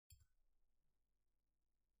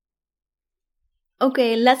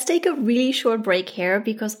Okay, let's take a really short break here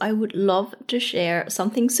because I would love to share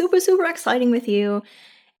something super, super exciting with you.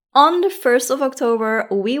 On the 1st of October,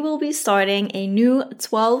 we will be starting a new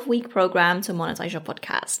 12-week program to monetize your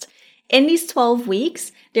podcast. In these 12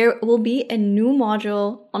 weeks, there will be a new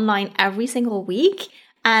module online every single week,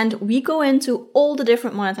 and we go into all the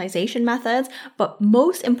different monetization methods, but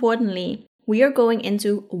most importantly, we are going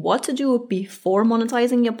into what to do before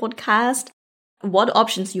monetizing your podcast, what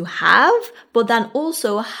options you have, but then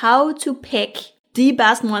also how to pick the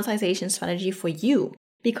best monetization strategy for you.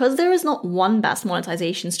 Because there is not one best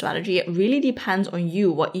monetization strategy, it really depends on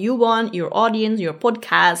you, what you want, your audience, your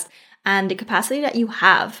podcast, and the capacity that you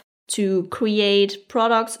have to create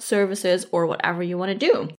products, services, or whatever you want to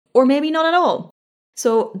do. Or maybe not at all.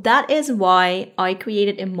 So that is why I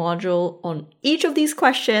created a module on each of these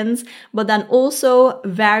questions, but then also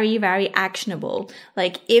very, very actionable.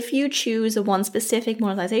 Like if you choose one specific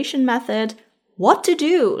monetization method, what to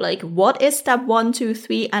do? Like what is step 1, 2,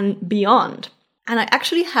 3 and beyond? And I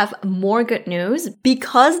actually have more good news.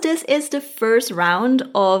 Because this is the first round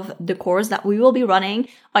of the course that we will be running,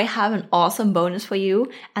 I have an awesome bonus for you.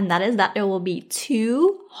 And that is that there will be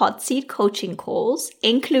 2 hot seat coaching calls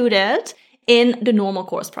included in the normal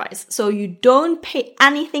course price. So you don't pay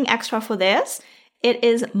anything extra for this. It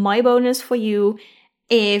is my bonus for you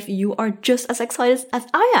if you are just as excited as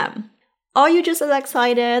I am. Are you just as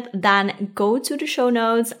excited? Then go to the show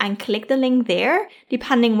notes and click the link there.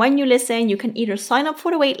 Depending when you listen, you can either sign up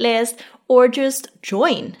for the waitlist or just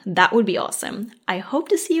join. That would be awesome. I hope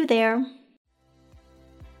to see you there.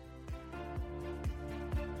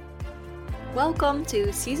 Welcome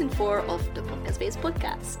to season 4 of the Podcast Based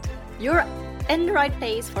Podcast. You're in the right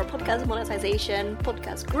place for podcast monetization,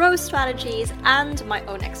 podcast growth strategies, and my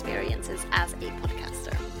own experiences as a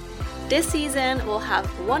podcaster. This season, we'll have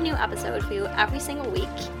 1 new episode for you every single week,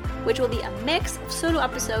 which will be a mix of solo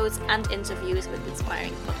episodes and interviews with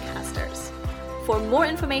inspiring podcasters. For more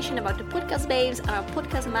information about the Podcast Babes and our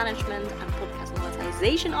podcast management and podcast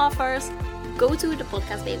monetization offers, go to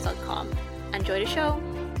thepodcastbabes.com. Enjoy the show!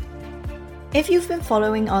 If you've been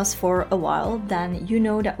following us for a while, then you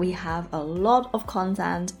know that we have a lot of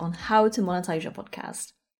content on how to monetize your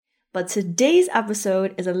podcast. But today's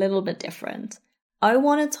episode is a little bit different. I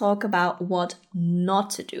want to talk about what not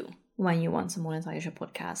to do when you want to monetize your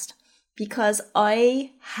podcast. Because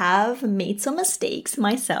I have made some mistakes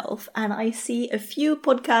myself, and I see a few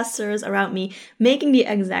podcasters around me making the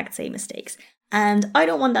exact same mistakes. And I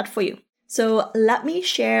don't want that for you. So let me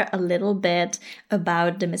share a little bit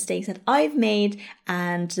about the mistakes that I've made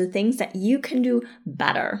and the things that you can do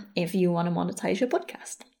better if you want to monetize your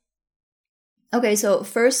podcast. Okay, so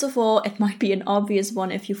first of all, it might be an obvious one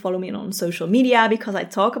if you follow me on social media because I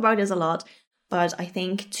talk about this a lot, but I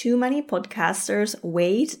think too many podcasters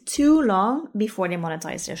wait too long before they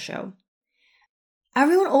monetize their show.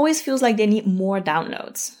 Everyone always feels like they need more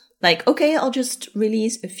downloads. Like, okay, I'll just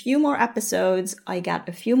release a few more episodes, I get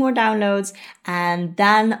a few more downloads, and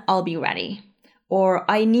then I'll be ready. Or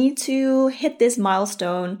I need to hit this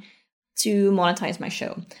milestone to monetize my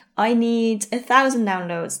show. I need 1,000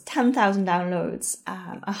 downloads, 10,000 downloads,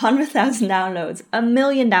 100,000 downloads,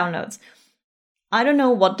 1,000,000 downloads. I don't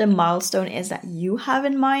know what the milestone is that you have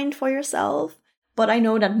in mind for yourself, but I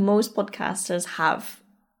know that most podcasters have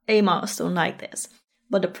a milestone like this.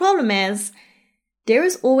 But the problem is, there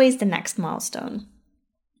is always the next milestone.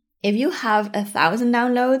 If you have 1,000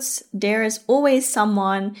 downloads, there is always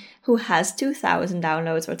someone who has 2,000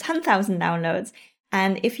 downloads or 10,000 downloads.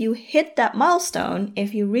 And if you hit that milestone,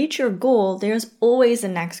 if you reach your goal, there's always the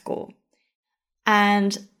next goal.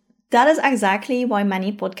 And that is exactly why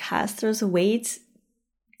many podcasters wait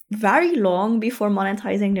very long before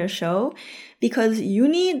monetizing their show, because you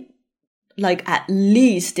need like at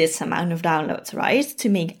least this amount of downloads, right, to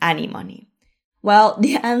make any money. Well,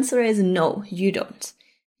 the answer is no, you don't.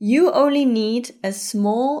 You only need a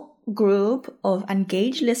small group of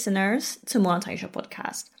engaged listeners to monetize your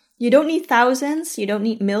podcast. You don't need thousands, you don't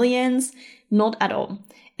need millions, not at all.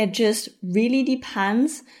 It just really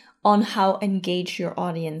depends on how engaged your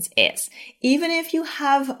audience is. Even if you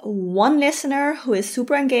have one listener who is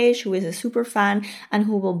super engaged, who is a super fan, and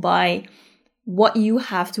who will buy what you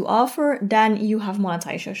have to offer, then you have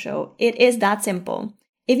monetized your show. It is that simple.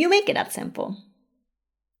 If you make it that simple.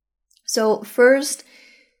 So first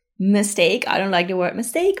mistake, I don't like the word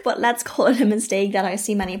mistake, but let's call it a mistake that I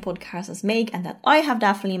see many podcasters make and that I have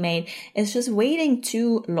definitely made, is just waiting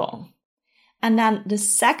too long. And then the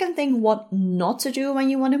second thing, what not to do when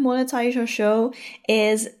you want to monetize your show,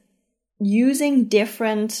 is using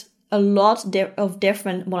a lot of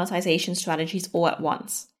different monetization strategies all at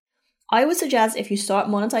once. I would suggest if you start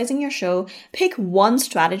monetizing your show, pick one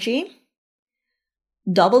strategy,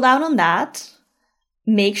 double down on that,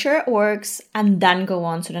 make sure it works, and then go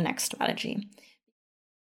on to the next strategy.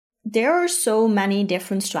 There are so many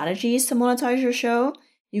different strategies to monetize your show.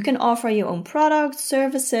 You can offer your own products,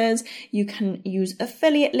 services, you can use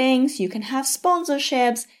affiliate links, you can have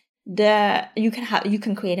sponsorships, you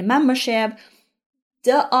can create a membership.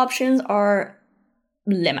 The options are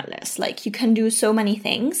limitless. Like, you can do so many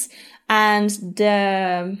things, and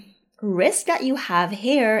the risk that you have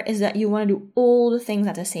here is that you want to do all the things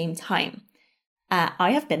at the same time.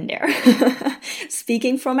 I have been there.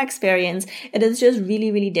 Speaking from experience, it is just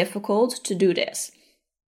really, really difficult to do this.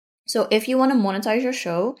 So if you want to monetize your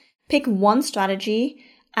show, pick one strategy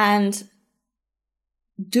and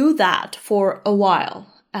do that for a while.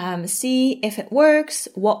 See if it works,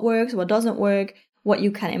 what doesn't work, what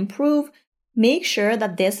you can improve. Make sure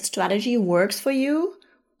that this strategy works for you,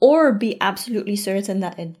 or be absolutely certain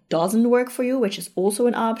that it doesn't work for you, which is also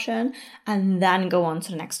an option, and then go on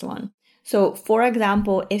to the next one. So, for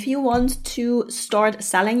example, if you want to start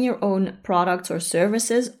selling your own products or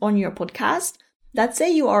services on your podcast, let's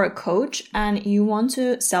say you are a coach and you want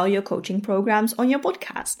to sell your coaching programs on your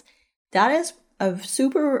podcast. That is a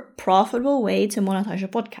super profitable way to monetize your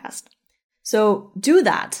podcast. So do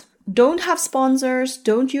that. Don't have sponsors,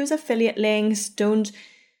 don't use affiliate links, don't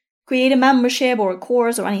create a membership or a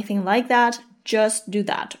course or anything like that. Just do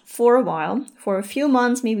that for a while, for a few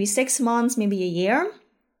months, maybe 6 months, maybe a year.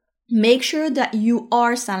 Make sure that you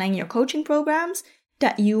are selling your coaching programs,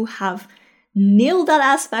 that you have nailed that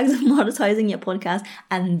aspect of monetizing your podcast,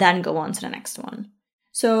 and then go on to the next one.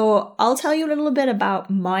 So I'll tell you a little bit about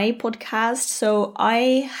my podcast. So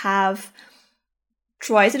I have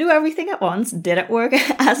tried to do everything at once. Didn't work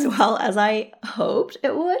as well as I hoped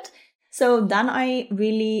it would. So then I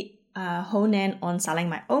really hone in on selling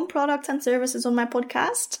my own products and services on my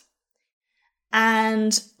podcast,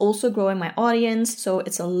 and also growing my audience. So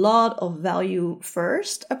it's a lot of value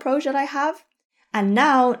first approach that I have. And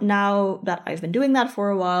now that I've been doing that for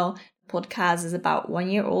a while, podcast is about 1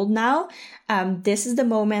 year old now. This is the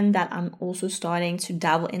moment that I'm also starting to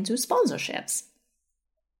dabble into sponsorships.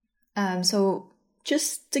 So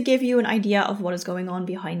just to give you an idea of what is going on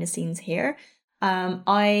behind the scenes here,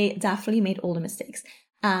 I definitely made all the mistakes.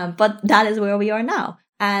 But that is where we are now.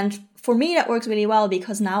 And for me, that works really well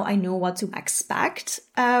because now I know what to expect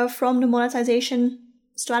from the monetization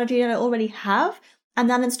strategy that I already have. And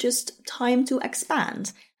then it's just time to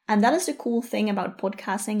expand. And that is the cool thing about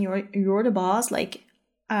podcasting. You're the boss. Like,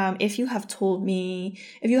 if you had told me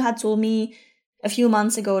a few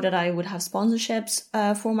months ago that I would have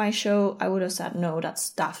sponsorships for my show, I would have said, no,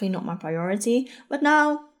 that's definitely not my priority. But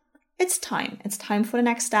now it's time. It's time for the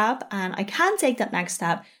next step. And I can take that next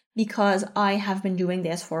step because I have been doing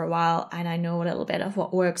this for a while and I know a little bit of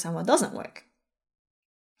what works and what doesn't work.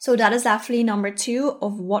 So that is definitely number 2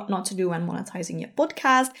 of what not to do when monetizing your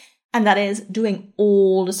podcast. And that is doing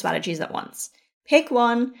all the strategies at once. Pick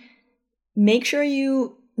one, make sure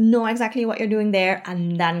you know exactly what you're doing there,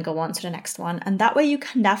 and then go on to the next one. And that way you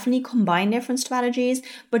can definitely combine different strategies,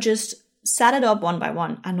 but just set it up one by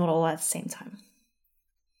one and not all at the same time.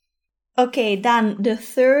 Okay, then the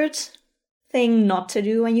third thing not to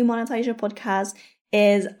do when you monetize your podcast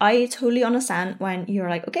is, I totally understand when you're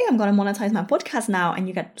like, okay, I'm going to monetize my podcast now, and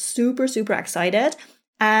you get super, super excited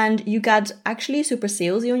and you get actually super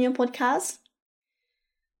salesy on your podcast.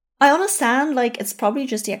 I understand, like, it's probably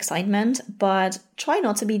just the excitement, but try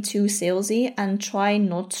not to be too salesy and try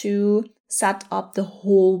not to set up the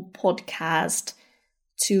whole podcast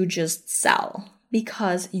to just sell,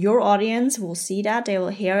 because your audience will see that, they will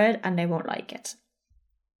hear it, and they won't like it.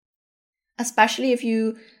 Especially if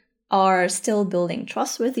you are still building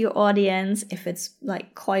trust with your audience, if it's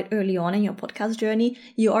like quite early on in your podcast journey,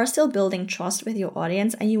 you are still building trust with your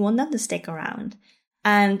audience and you want them to stick around.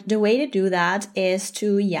 And the way to do that is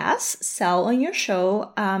to, yes, sell on your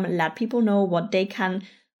show, let people know what they can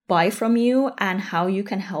buy from you and how you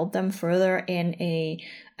can help them further in a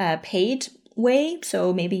paid way.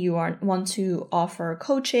 So maybe you want to offer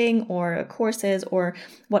coaching or courses or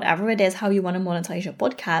whatever it is, how you want to monetize your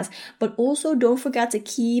podcast, but also don't forget to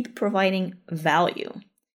keep providing value.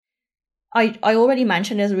 I already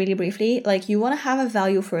mentioned this really briefly, like you want to have a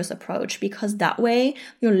value first approach, because that way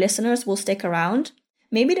your listeners will stick around.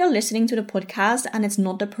 Maybe they're listening to the podcast and it's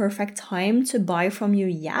not the perfect time to buy from you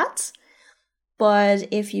yet, but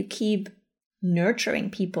if you keep nurturing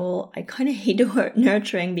people. I kind of hate the word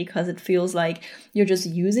nurturing because it feels like you're just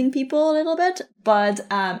using people a little bit. But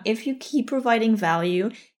if you keep providing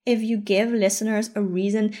value, if you give listeners a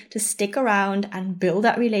reason to stick around and build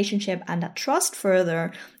that relationship and that trust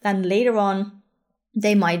further, then later on,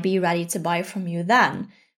 they might be ready to buy from you then.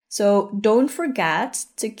 So don't forget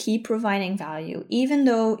to keep providing value, even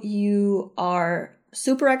though you are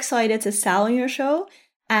super excited to sell on your show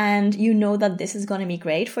and you know that this is going to be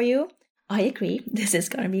great for you. I agree, this is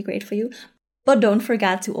going to be great for you. But don't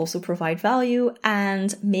forget to also provide value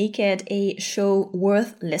and make it a show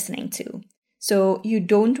worth listening to. So you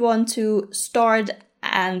don't want to start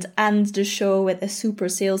and end the show with a super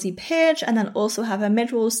salesy pitch and then also have a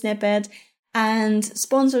mid-roll snippet and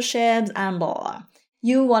sponsorships and blah, blah.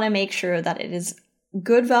 You want to make sure that it is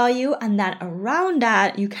good value and that around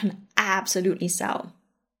that you can absolutely sell.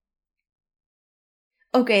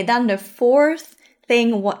 Okay, then the fourth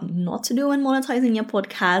thing what not to do when monetizing your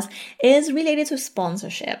podcast is related to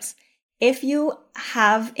sponsorships. If you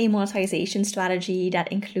have a monetization strategy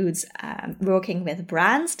that includes working with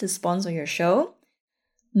brands to sponsor your show,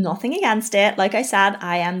 nothing against it. Like I said,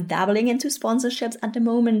 I am dabbling into sponsorships at the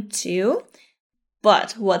moment too.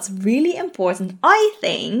 But what's really important, I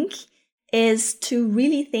think, is to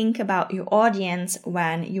really think about your audience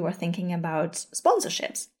when you are thinking about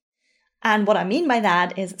sponsorships. And what I mean by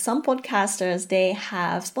that is some podcasters, they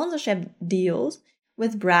have sponsorship deals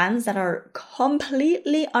with brands that are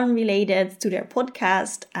completely unrelated to their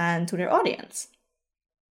podcast and to their audience.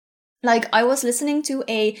 Like I was listening to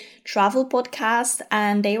a travel podcast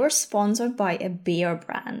and they were sponsored by a beer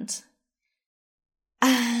brand.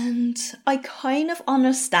 And I kind of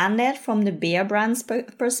understand it from the beer brand's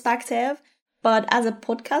perspective, but as a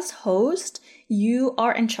podcast host, you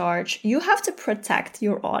are in charge. You have to protect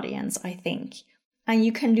your audience, I think. And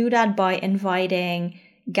you can do that by inviting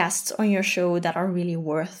guests on your show that are really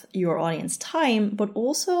worth your audience time, but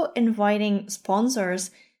also inviting sponsors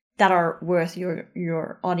that are worth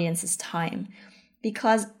your audience's time.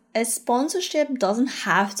 Because a sponsorship doesn't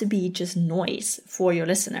have to be just noise for your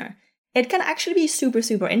listener. It can actually be super,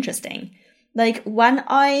 super interesting. Like when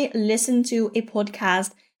I listen to a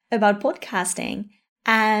podcast about podcasting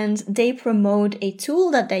and they promote a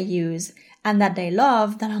tool that they use and that they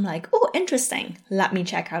love, then I'm like, oh, interesting. Let me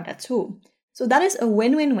check out that tool. So that is a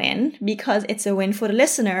win-win-win because it's a win for the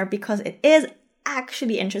listener because it is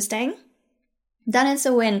actually interesting. Then it's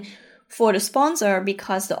a win for the sponsor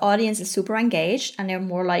because the audience is super engaged and they're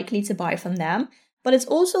more likely to buy from them. But it's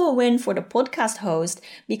also a win for the podcast host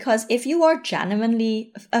because if you are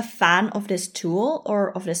genuinely a fan of this tool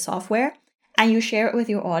or of this software and you share it with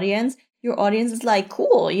your audience is like,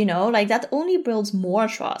 cool, like that only builds more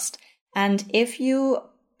trust. And if you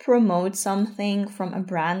promote something from a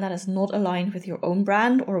brand that is not aligned with your own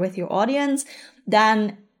brand or with your audience,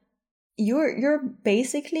 then you're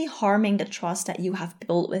basically harming the trust that you have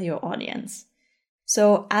built with your audience.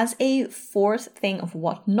 So as a fourth thing of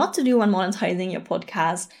what not to do when monetizing your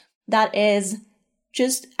podcast, that is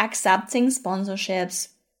just accepting sponsorships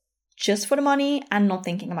just for the money and not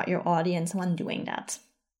thinking about your audience when doing that.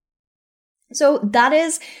 So that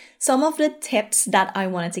is some of the tips that I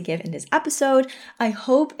wanted to give in this episode. I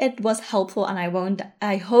hope it was helpful and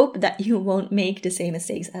I hope that you won't make the same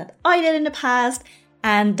mistakes that I did in the past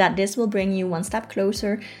and that this will bring you one step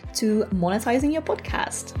closer to monetizing your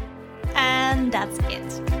podcast. And that's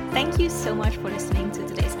it. Thank you so much for listening to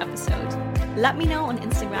today's episode. Let me know on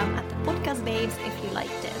Instagram at the Podcast Babes if you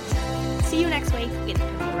liked it. See you next week with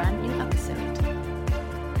a brand new episode.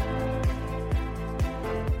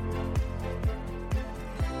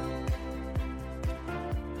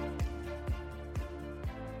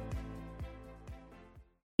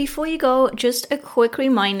 Before you go, just a quick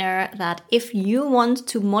reminder that if you want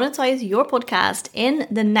to monetize your podcast in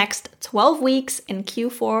the next 12 weeks in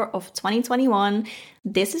Q4 of 2021,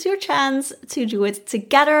 this is your chance to do it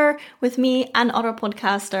together with me and other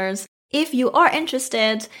podcasters. If you are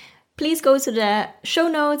interested, please go to the show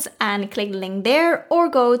notes and click the link there or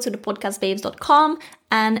go to thepodcastbabes.com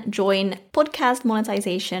and join Podcast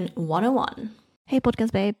Monetization 101. Hey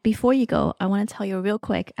Podcast Babe, before you go, I want to tell you real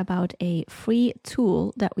quick about a free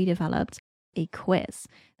tool that we developed, a quiz.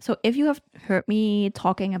 So if you have heard me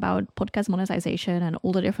talking about podcast monetization and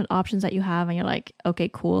all the different options that you have and you're like, okay,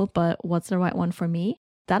 cool, but what's the right one for me?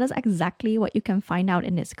 That is exactly what you can find out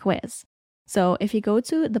in this quiz. So if you go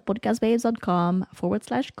to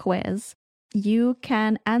thepodcastbabes.com/quiz, you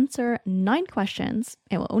can answer 9 questions.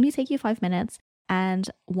 It will only take you 5 minutes. And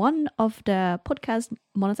one of the podcast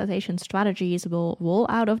monetization strategies will roll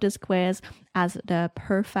out of this quiz as the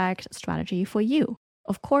perfect strategy for you.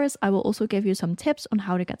 Of course, I will also give you some tips on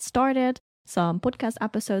how to get started. some podcast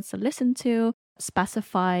episodes to listen to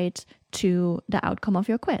specified to the outcome of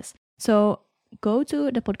your quiz. So go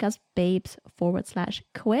to the podcast babes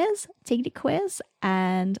 /quiz, take the quiz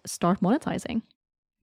and start monetizing.